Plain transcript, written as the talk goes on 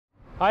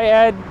Hi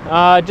Ed,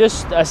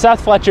 just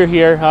Seth Fletcher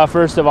here.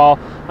 First of all,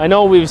 I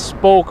know we've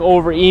spoke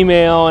over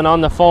email and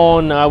on the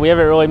phone. We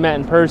haven't really met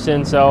in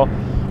person, so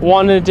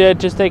wanted to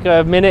just take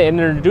a minute and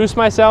introduce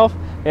myself,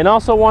 and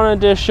also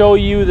wanted to show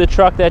you the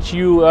truck that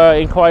you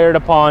inquired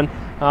upon.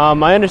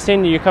 I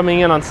understand you're coming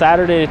in on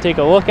Saturday to take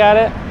a look at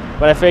it,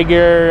 but I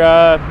figure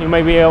you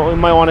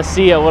might want to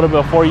see it a little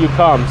bit before you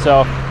come.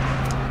 So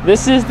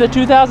this is the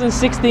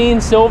 2016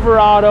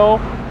 Silverado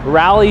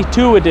Rally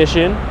 2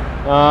 Edition.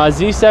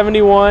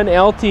 Z71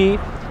 LT.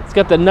 It's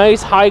got the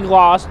nice high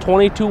gloss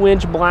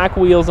 22-inch black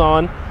wheels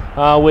on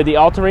with the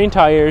all-terrain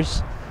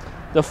tires,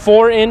 the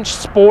 4-inch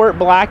sport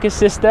black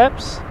assist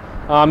steps.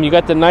 You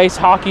got the nice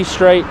hockey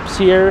stripes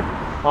here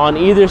on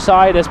either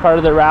side as part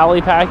of the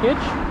rally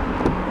package.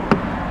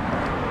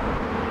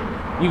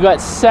 You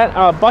got set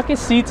bucket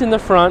seats in the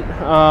front,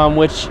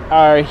 which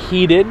are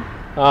heated.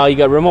 You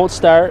got remote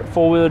start,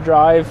 four-wheel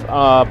drive,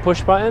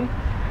 push button.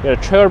 You got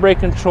a trailer brake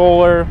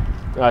controller,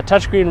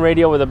 touchscreen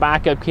radio with a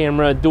backup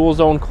camera, dual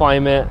zone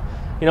climate,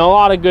 a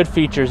lot of good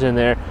features in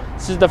there.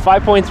 This is the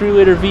 5.3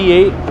 liter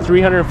V8,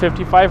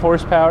 355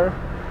 horsepower,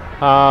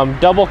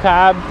 double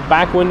cab,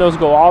 back windows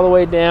go all the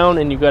way down,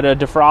 and you got a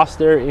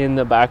defroster in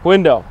the back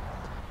window.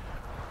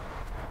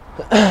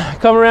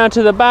 Come around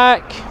to the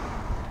back,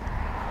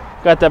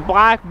 got the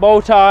black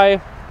bow tie,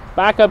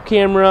 backup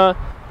camera,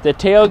 the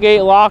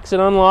tailgate locks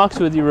and unlocks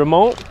with your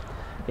remote,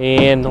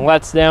 and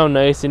lets down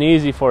nice and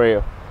easy for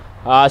you.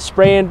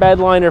 Spray and bed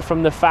liner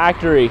from the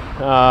factory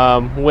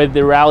with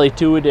the Rally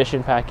 2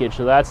 Edition package,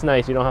 so that's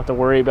nice. You don't have to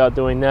worry about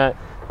doing that.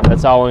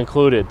 That's all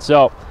included.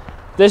 So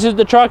this is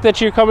the truck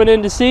that you're coming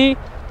in to see.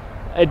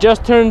 It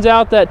just turns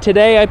out that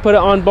today I put it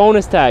on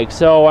bonus tag,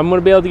 so I'm going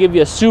to be able to give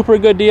you a super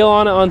good deal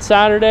on it on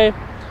Saturday.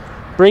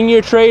 Bring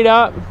your trade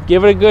up,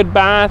 give it a good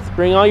bath,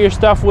 bring all your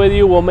stuff with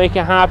you. We'll make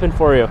it happen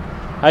for you.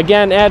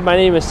 Again, Ed, my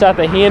name is Seth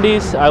at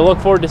Handy's. I look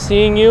forward to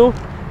seeing you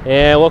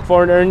and look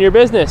forward to earning your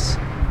business.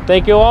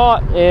 Thank you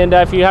all, and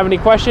if you have any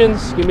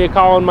questions, give me a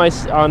call on my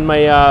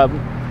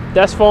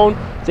desk phone.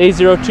 It's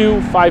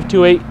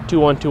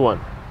 802-528-2121.